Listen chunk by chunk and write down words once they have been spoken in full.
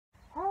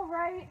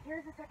Alright,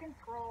 here's the second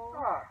scroll.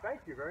 Ah,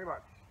 thank you very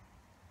much.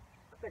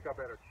 I think I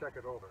better check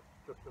it over,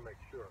 just to make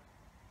sure.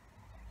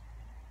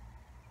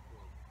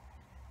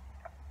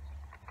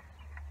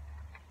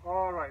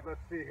 All right,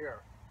 let's see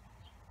here.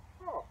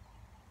 Oh,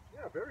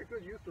 yeah, very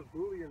good use of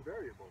Boolean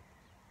variables.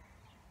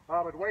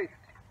 Ah, but wait,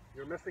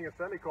 you're missing a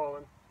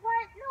semicolon.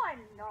 What? No,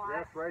 I'm not.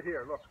 Yes, right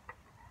here, look.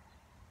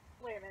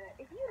 Wait a minute.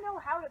 If you know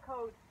how to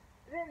code,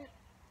 then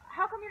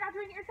how come you're not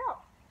doing it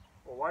yourself?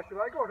 Well, why should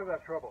I go to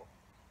that trouble?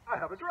 I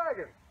have a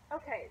dragon.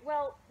 Okay,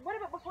 well, what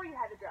about before you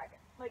had the dragon?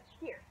 Like,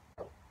 here.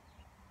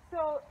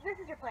 So, this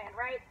is your plan,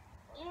 right?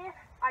 If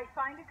I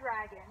find a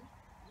dragon,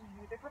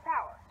 use it for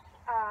power.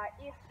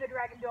 If the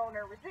dragon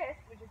donor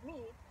resists, which is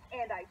me,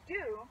 and I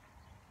do,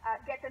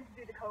 get them to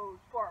do the code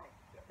for me.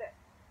 Yes.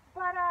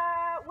 But,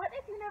 what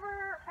if you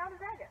never found a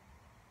dragon?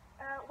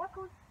 What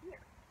goes here?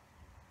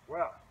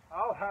 Well,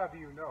 I'll have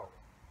you know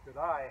that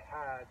I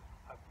had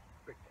a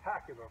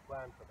spectacular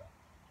plan for that.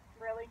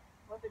 Really?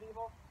 Was it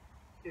evil?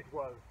 It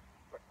was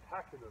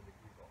spectacularly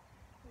evil.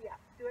 Yeah.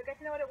 Do I get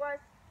to know what it was?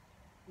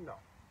 No.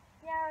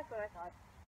 Yeah, that's what I thought.